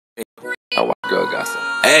got some.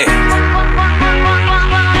 Hey.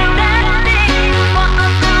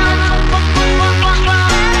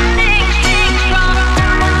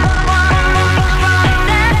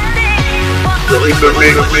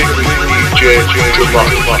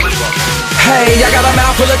 Hey, I got a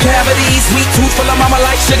mouth full of cavities, sweet tooth full of mama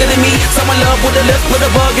like sugar to me. Someone love with a lips, put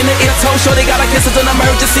a bug in the ear, toe, sure they gotta kiss, it's an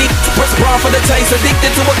emergency. Press bra for the taste,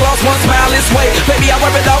 addicted to a gloss, one smile this way. Baby, I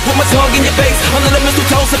wipe it off with my tongue in your face. Under the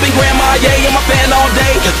mistletoe, sipping grandma, yeah, I'm a fan all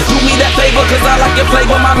day. Do me that favor, cause I like your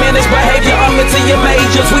flavor, my managed behavior, I'm into your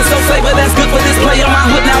major. Sweet so savor, that's good for this player.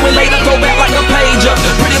 My hood now and later, throw back like a pager.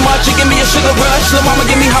 Pretty much, you give me a sugar rush. Lil' mama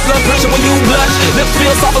give me high blood pressure when you blush. Lips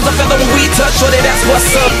feel soft as a feather when we touch, sure that that's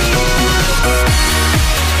what's up. On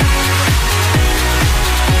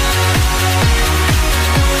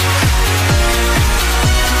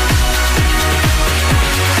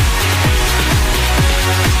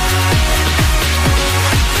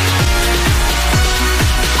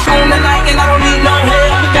the night and I don't need no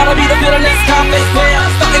help. Gotta be the villainous conflict player.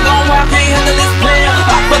 Something going wild, can't handle this player.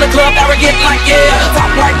 Out for the club, arrogant like yeah. Talk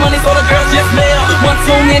like money, so the girls just mail. One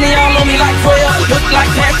too many, y'all know me like 12. Look like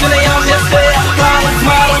cash and they all just fair.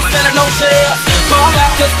 Smile, don't spend no share. Fall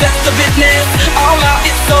out, cause that's the business. All out,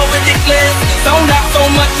 it's so ridiculous. Zone out, so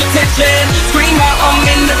much attention. Scream out, I'm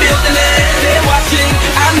in the building. They're watching,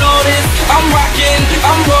 I know this. I'm rocking,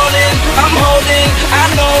 I'm rolling, I'm holding. I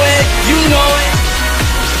know it, you know it.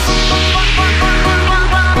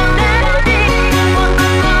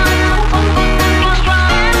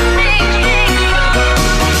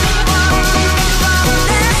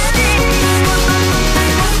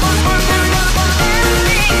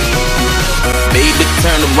 Baby,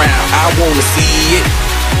 turn around, I wanna see it.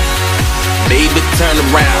 Baby, turn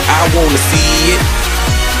around, I wanna see it.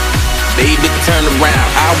 Baby, turn around,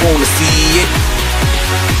 I wanna see it.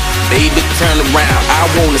 Baby, turn around, I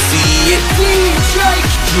wanna see it. DJ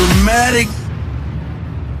Dramatic.